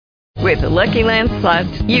With the Lucky Land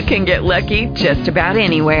Slots, you can get lucky just about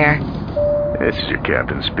anywhere. This is your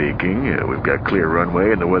captain speaking. We've got clear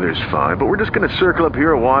runway and the weather's fine, but we're just going to circle up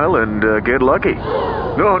here a while and get lucky.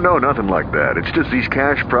 No, nothing like that. It's just these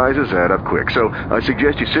cash prizes add up quick. So I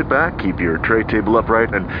suggest you sit back, keep your tray table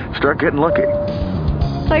upright, and start getting lucky.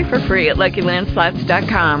 Play for free at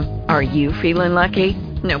LuckyLandSlots.com. Are you feeling lucky?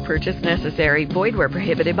 No purchase necessary. Void where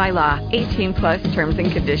prohibited by law. 18 plus terms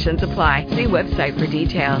and conditions apply. See website for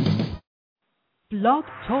details. Blog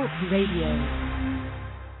Talk Radio.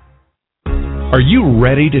 Are you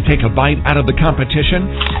ready to take a bite out of the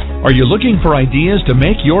competition? Are you looking for ideas to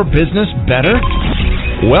make your business better?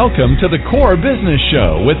 Welcome to the Core Business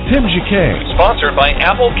Show with Tim Jacquet, sponsored by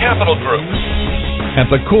Apple Capital Group. At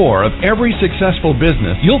the core of every successful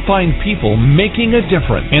business, you'll find people making a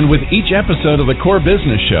difference. And with each episode of the Core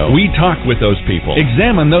Business Show, we talk with those people,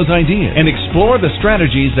 examine those ideas, and explore the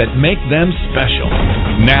strategies that make them special.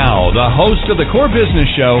 Now, the host of the Core Business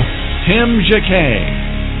Show, Tim Jacquet.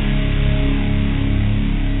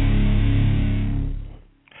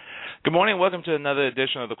 Good morning. Welcome to another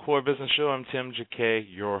edition of the Core Business Show. I'm Tim Jacquet,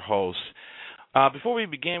 your host. Before we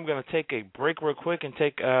begin, we're going to take a break real quick and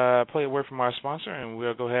play a word from our sponsor, and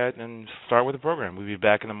we'll go ahead and start with the program. We'll be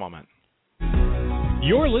back in a moment.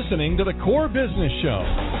 You're listening to the Core Business Show,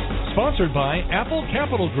 sponsored by Apple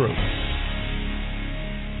Capital Group.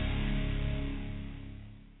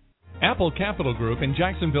 Apple Capital Group in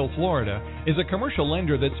Jacksonville, Florida, is a commercial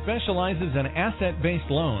lender that specializes in asset-based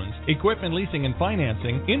loans, equipment leasing and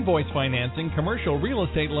financing, invoice financing, commercial real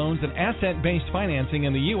estate loans, and asset-based financing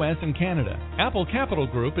in the U.S. and Canada. Apple Capital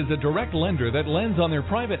Group is a direct lender that lends on their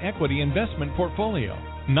private equity investment portfolio.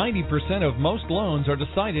 90% of most loans are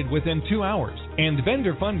decided within 2 hours, and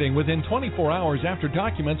vendor funding within 24 hours after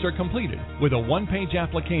documents are completed, with a one-page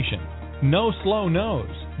application. No slow no's,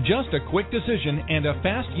 just a quick decision and a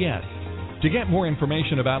fast yes. To get more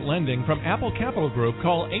information about lending from Apple Capital Group,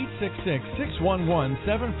 call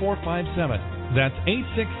 866-611-7457. That's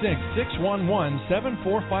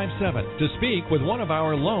 866-611-7457 to speak with one of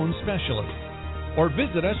our loan specialists. Or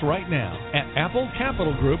visit us right now at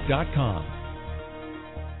applecapitalgroup.com.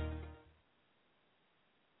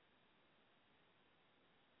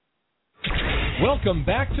 Welcome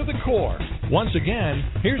back to the Core. Once again,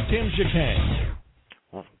 here's Tim Jacquet.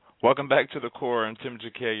 Welcome back to the Core. I'm Tim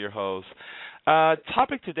Jacquet, your host.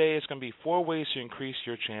 Topic today is going to be 4 ways to increase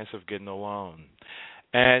your chance of getting a loan.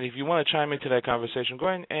 And if you want to chime into that conversation, go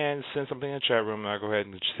ahead and send something in the chat room, and I'll go ahead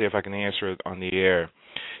and see if I can answer it on the air.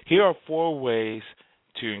 Here are 4 ways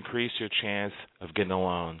to increase your chance of getting a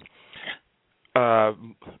loan.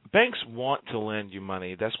 Banks want to lend you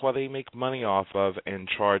money. That's why they make money off of and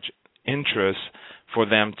charge interest for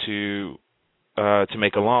them to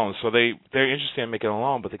make a loan. So they're interested in making a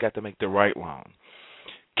loan, but they got to make the right loan.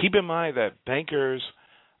 Keep in mind that bankers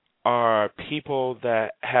are people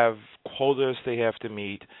that have quotas they have to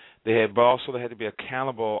meet. But also they have to be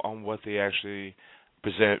accountable on what they actually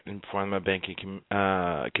present in front of a banking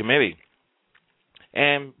committee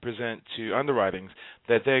and present to underwritings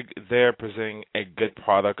that they're presenting a good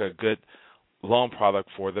product, a good loan product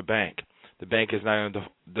for the bank.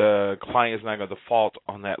 The client is not going to default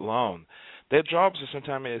on that loan. Their jobs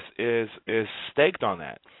sometimes is staked on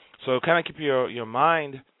that. So kind of keep in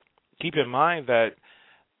mind that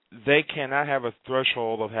they cannot have a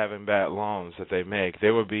threshold of having bad loans that they make. They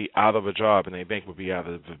would be out of a job, and the bank would be out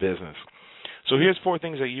of the business. So here's 4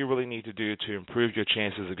 things that you really need to do to improve your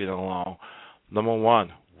chances of getting a loan. Number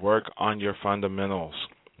 1, work on your fundamentals.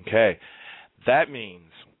 Okay, that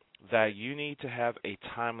means that you need to have a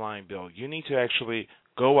timeline built. You need to actually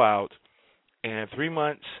go out and 3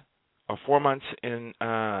 months or 4 months in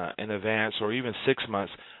advance, or even 6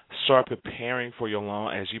 months, start preparing for your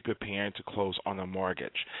loan as you're preparing to close on a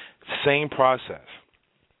mortgage. Same process.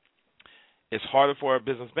 It's harder for a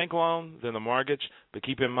business bank loan than a mortgage, but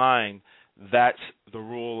keep in mind that's the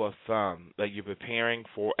rule of thumb, that you're preparing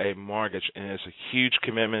for a mortgage, and it's a huge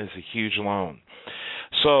commitment, it's a huge loan.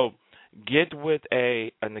 So get with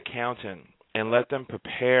an accountant and let them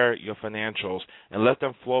prepare your financials and let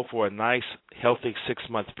them flow for a nice, healthy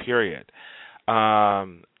 6-month period.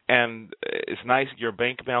 And it's nice, your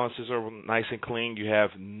bank balances are nice and clean. You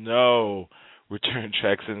have no return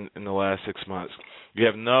checks in the last 6 months. You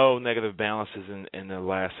have no negative balances in the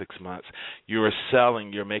last 6 months. You are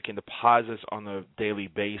selling, you're making deposits on a daily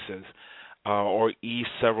basis or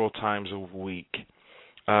several times a week.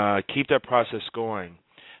 Keep that process going.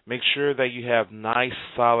 Make sure that you have nice,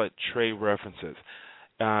 solid trade references.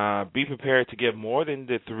 Be prepared to give more than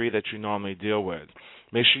the 3 that you normally deal with.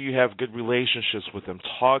 Make sure you have good relationships with them.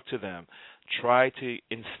 Talk to them. Try to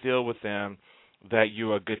instill with them that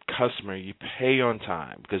you're a good customer. You pay on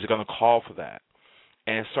time because they're going to call for that,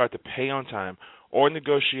 and start to pay on time or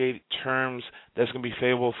negotiate terms that's going to be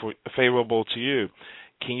favorable to you.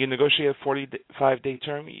 Can you negotiate a 45-day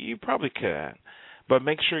term? You probably can. But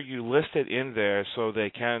make sure you list it in there so the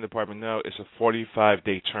accounting department know it's a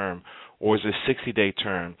 45-day term or it's a 60-day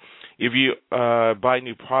term. If you buy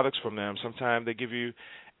new products from them, sometimes they give you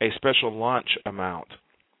a special launch amount.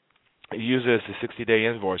 Use it as a 60-day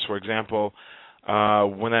invoice. For example,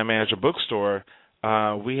 when I manage a bookstore,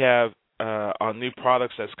 we have on new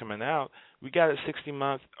products that's coming out, we got a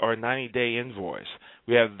 60-month or 90-day invoice.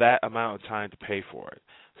 We have that amount of time to pay for it.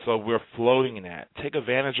 So we're floating in that. Take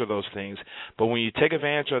advantage of those things. But when you take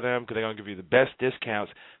advantage of them, because they're going to give you the best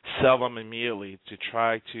discounts, sell them immediately to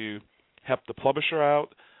try to help the publisher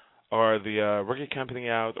out or the record company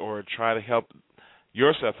out, or try to help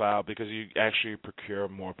yourself out because you actually procure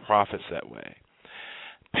more profits that way.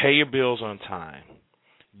 Pay your bills on time.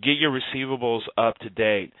 Get your receivables up to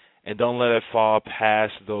date, and don't let it fall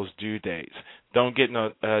past those due dates. If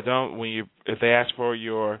they ask for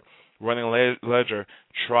your running ledger,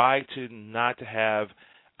 try to not to have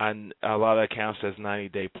a lot of accounts that's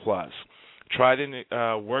 90-day plus. Try to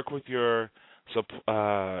work with your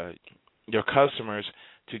customers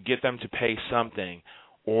to get them to pay something,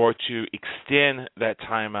 or to extend that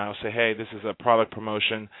time out. Say, hey, this is a product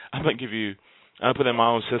promotion. I'm going to put in my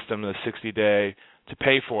own system the 60-day to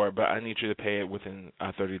pay for it, but I need you to pay it within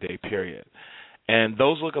a 30-day period. And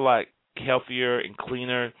those look a lot healthier and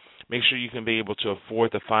cleaner. Make sure you can be able to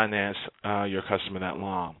afford to finance your customer that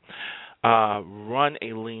long. Run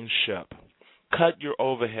a lean ship. Cut your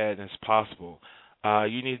overhead as possible.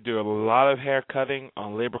 You need to do a lot of hair cutting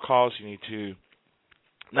on labor costs. You need to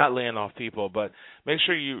not laying off people, but make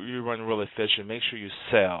sure you run real efficient. Make sure you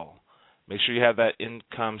sell. Make sure you have that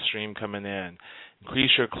income stream coming in.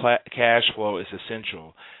 Increase your cash flow is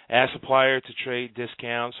essential. Ask supplier to trade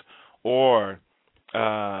discounts or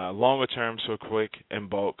longer terms for quick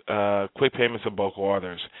payments of bulk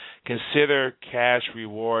orders. Consider cash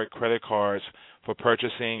reward credit cards for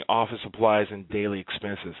purchasing office supplies and daily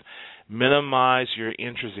expenses. Minimize your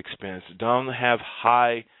interest expense. Don't have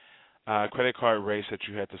high credit card rates that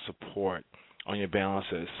you have to support on your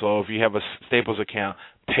balances. So if you have a Staples account,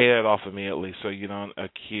 pay that off immediately so you don't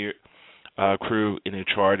accrue any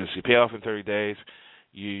charges. You pay it off in 30 days,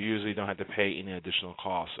 you usually don't have to pay any additional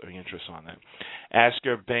costs or interest on it. Ask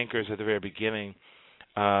your bankers at the very beginning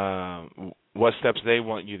what steps they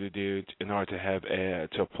want you to do in order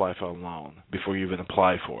to apply for a loan before you even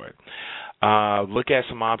apply for it. Look at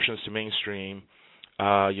some options to mainstream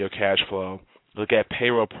your cash flow. Look at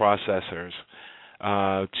payroll processors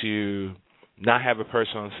to not have a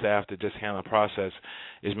person on staff to just handle the process.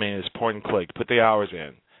 Is point and click. Put the hours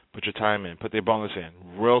in. Put your time in. Put the bonus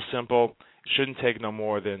in. Real simple. Shouldn't take no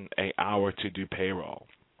more than an hour to do payroll.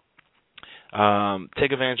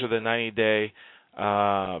 Take advantage of the 90-day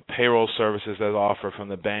payroll services that are offered from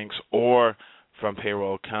the banks or from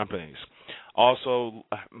payroll companies. Also,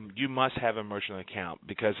 you must have a merchant account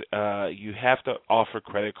because you have to offer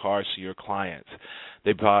credit cards to your clients.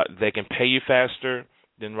 They can pay you faster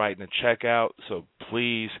than writing a check out, so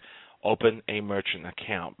please open a merchant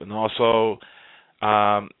account. And also,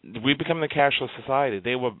 we become a cashless society.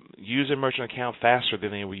 They will use a merchant account faster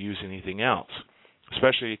than they will use anything else,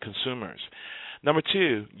 especially consumers. Number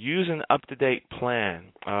 2, use an up-to-date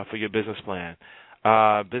plan for your business plan.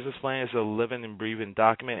 Business plan is a living and breathing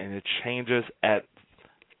document, and it changes at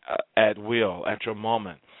will, at your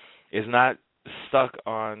moment. It's not stuck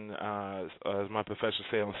on, as my professor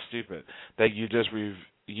say, on stupid, that you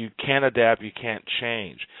can't adapt, you can't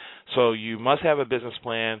change. So you must have a business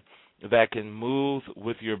plan that can move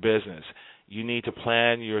with your business. You need to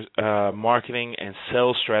plan your marketing and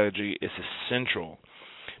sales strategy. It's essential.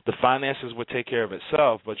 The finances will take care of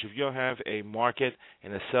itself, but if you don't have a market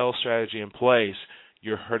and a sales strategy in place,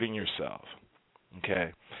 you're hurting yourself.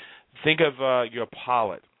 Okay? Think of your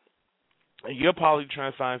pilot. You're probably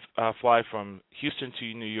trying to fly from Houston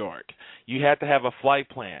to New York. You have to have a flight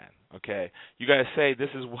plan. Okay? You got to say, this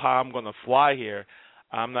is how I'm going to fly here.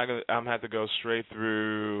 I'm going to have to go straight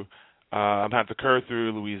through. I'm going to have to curve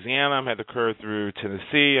through Louisiana. I'm going to have to curve through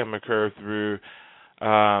Tennessee. I'm going to curve through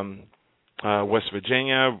West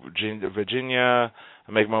Virginia.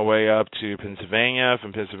 I make my way up to Pennsylvania.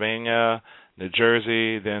 From Pennsylvania, New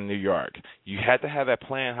Jersey, then New York. You have to have that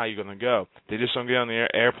plan how you're going to go. They just don't get on the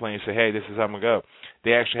airplane and say, hey, this is how I'm going to go.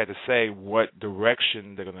 They actually have to say what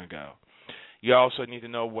direction they're going to go. You also need to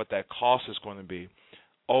know what that cost is going to be.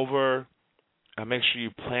 Make sure you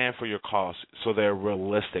plan for your costs so they're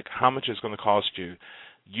realistic. How much it's going to cost you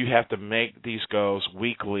you have to make these goals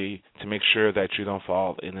weekly to make sure that you don't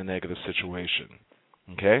fall in a negative situation.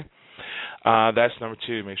 Okay? That's number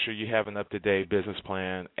 2. Make sure you have an up-to-date business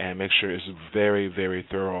plan and make sure it's very, very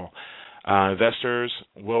thorough. Investors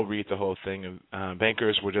will read the whole thing.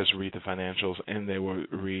 Bankers will just read the financials, and they will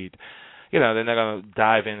read, they're not going to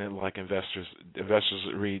dive in it like investors.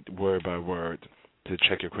 Investors read word by word to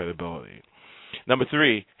check your credibility. Number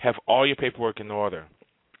 3, have all your paperwork in order.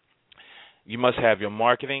 You must have your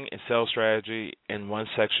marketing and sales strategy in one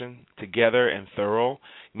section together and thorough.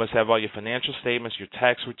 You must have all your financial statements, your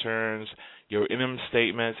tax returns, your income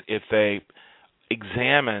statements. If they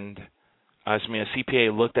examined, a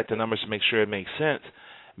CPA looked at the numbers to make sure it makes sense,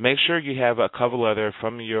 make sure you have a cover letter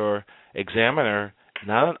from your examiner,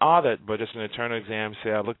 not an audit, but just an internal exam. Say,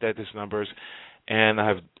 I looked at these numbers, and I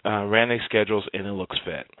have ran these schedules, and it looks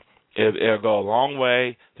fit. It'll go a long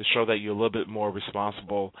way to show that you're a little bit more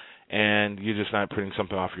responsible and you're just not putting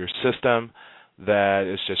something off your system that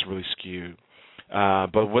is just really skewed.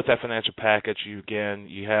 But with that financial package, you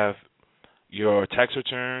have your tax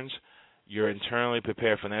returns, your internally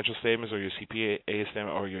prepared financial statements or your CPA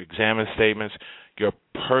statement or your examiner statements, your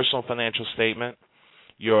personal financial statement,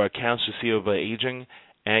 your accounts receivable aging,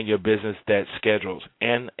 and your business debt schedules,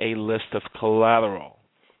 and a list of collateral.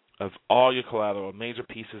 Of all your collateral, major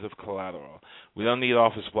pieces of collateral. We don't need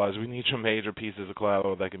office supplies. We need your major pieces of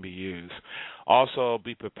collateral that can be used. Also,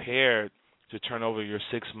 be prepared to turn over your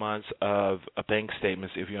 6 months of bank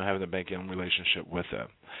statements if you don't have a banking relationship with them.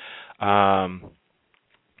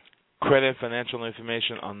 Credit financial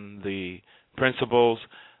information on the principals.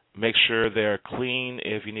 Make sure they're clean.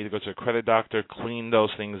 If you need to go to a credit doctor, clean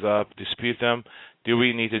those things up, dispute them. Do what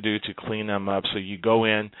you need to do to clean them up so you go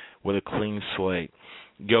in with a clean slate.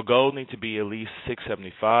 Your goal needs to be at least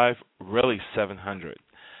 675, really 700.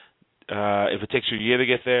 If it takes you a year to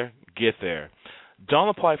get there. Don't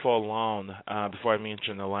apply for a loan, before I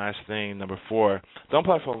mention the last thing, number 4. Don't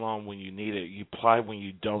apply for a loan when you need it. You apply when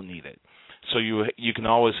you don't need it. So you can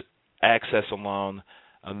always access a loan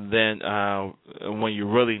then when you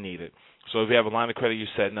really need it. So if you have a line of credit you're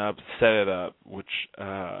setting up, set it up. Which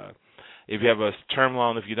if you have a term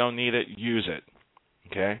loan, if you don't need it, use it.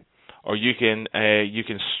 Okay? Or you can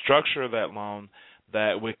structure that loan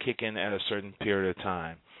that would kick in at a certain period of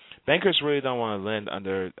time. Bankers really don't want to lend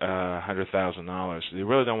under $100,000. They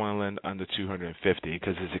really don't want to lend under $250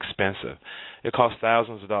 because it's expensive. It costs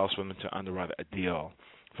thousands of dollars for them to underwrite a deal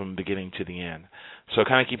from beginning to the end. So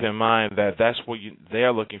kind of keep in mind that that's what they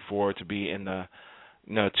are looking for to be in the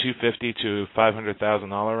 $250,000 to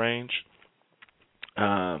 $500,000 range,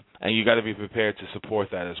 and you got to be prepared to support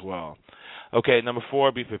that as well. Okay, number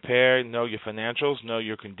 4, be prepared. Know your financials. Know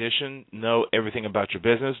your condition. Know everything about your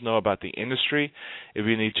business. Know about the industry. If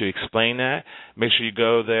you need to explain that, make sure you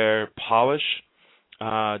go there polished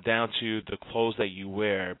down to the clothes that you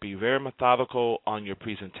wear. Be very methodical on your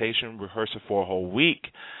presentation. Rehearse it for a whole week.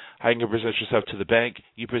 How you can present yourself to the bank.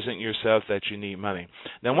 You present yourself that you need money.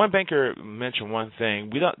 Now, one banker mentioned one thing.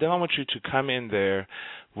 They don't want you to come in there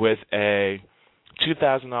with a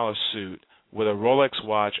 $2,000 suit with a Rolex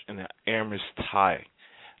watch and an Hermes tie.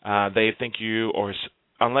 They think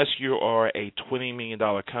unless you are a $20 million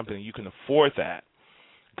company, you can afford that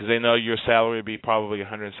because they know your salary would be probably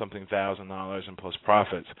 $100-something thousand and plus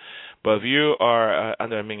profits. But if you are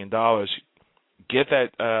under $1 million, get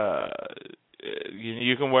that.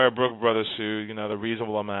 You can wear a Brooks Brothers suit, the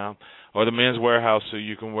reasonable amount, or the Men's Warehouse suit.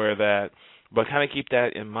 You can wear that, but kind of keep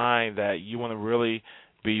that in mind that you want to really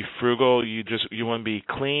be frugal. You want to be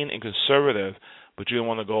clean and conservative, but you don't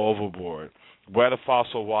want to go overboard. Wear the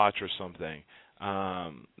Fossil watch or something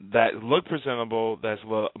that look presentable, that's a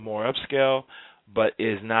little more upscale, but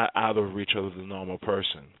is not out of reach of the normal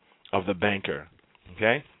person, of the banker.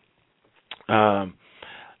 Okay.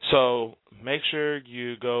 So make sure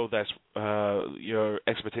you go. That's your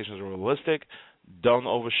expectations are realistic. Don't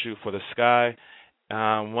overshoot for the sky.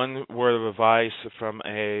 One word of advice from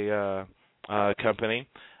a company,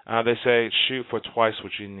 they say shoot for twice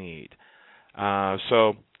what you need.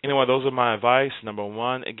 So anyway, those are my advice. Number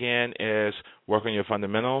 1, again, is work on your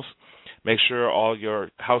fundamentals. Make sure all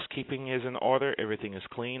your housekeeping is in order, everything is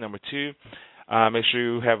clean. Number 2, make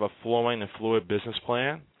sure you have a flowing and fluid business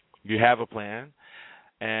plan. You have a plan,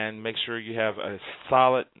 and make sure you have a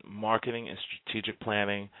solid marketing and strategic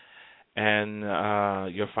planning, and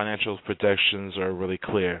your financial projections are really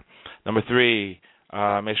clear. Number 3,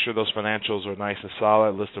 make sure those financials are nice and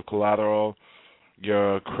solid, list of collateral.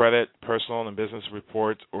 Your credit, personal, and business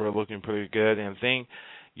reports are looking pretty good. And thing,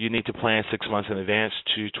 you need to plan 6 months in advance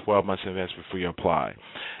to 12 months in advance before you apply.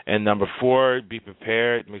 And number 4, be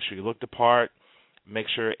prepared. Make sure you look the part. Make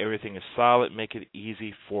sure everything is solid. Make it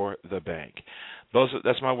easy for the bank.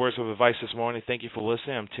 That's my words of advice this morning. Thank you for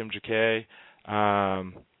listening. I'm Tim Jacquet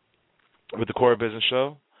with the Core Business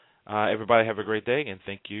Show. Everybody have a great day, and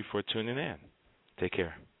thank you for tuning in. Take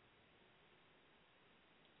care.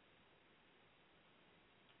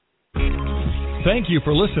 Thank you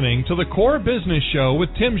for listening to the Core Business Show with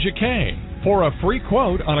Tim Jacquet. For a free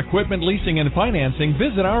quote on equipment leasing and financing,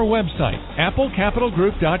 visit our website,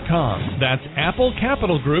 applecapitalgroup.com. That's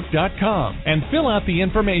applecapitalgroup.com. And fill out the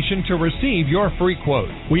information to receive your free quote.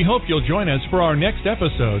 We hope you'll join us for our next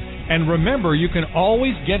episode. And remember, you can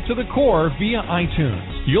always get to the core via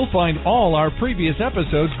iTunes. You'll find all our previous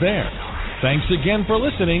episodes there. Thanks again for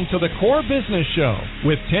listening to the Core Business Show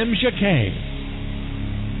with Tim Jacquet.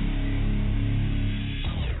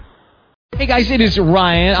 Hey guys, it is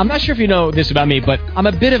Ryan. I'm not sure if you know this about me, but I'm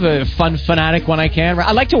a bit of a fun fanatic when I can.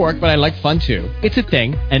 I like to work, but I like fun too. It's a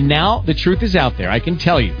thing. And now the truth is out there. I can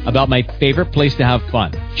tell you about my favorite place to have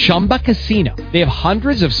fun. Chumba Casino. They have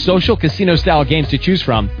hundreds of social casino style games to choose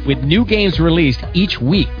from with new games released each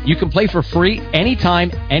week. You can play for free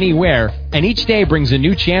anytime, anywhere. And each day brings a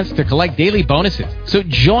new chance to collect daily bonuses. So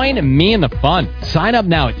join me in the fun. Sign up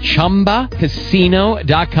now at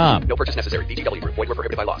ChumbaCasino.com. No purchase necessary. VGW Group. Void where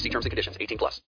prohibited by law. See terms and conditions. 18+.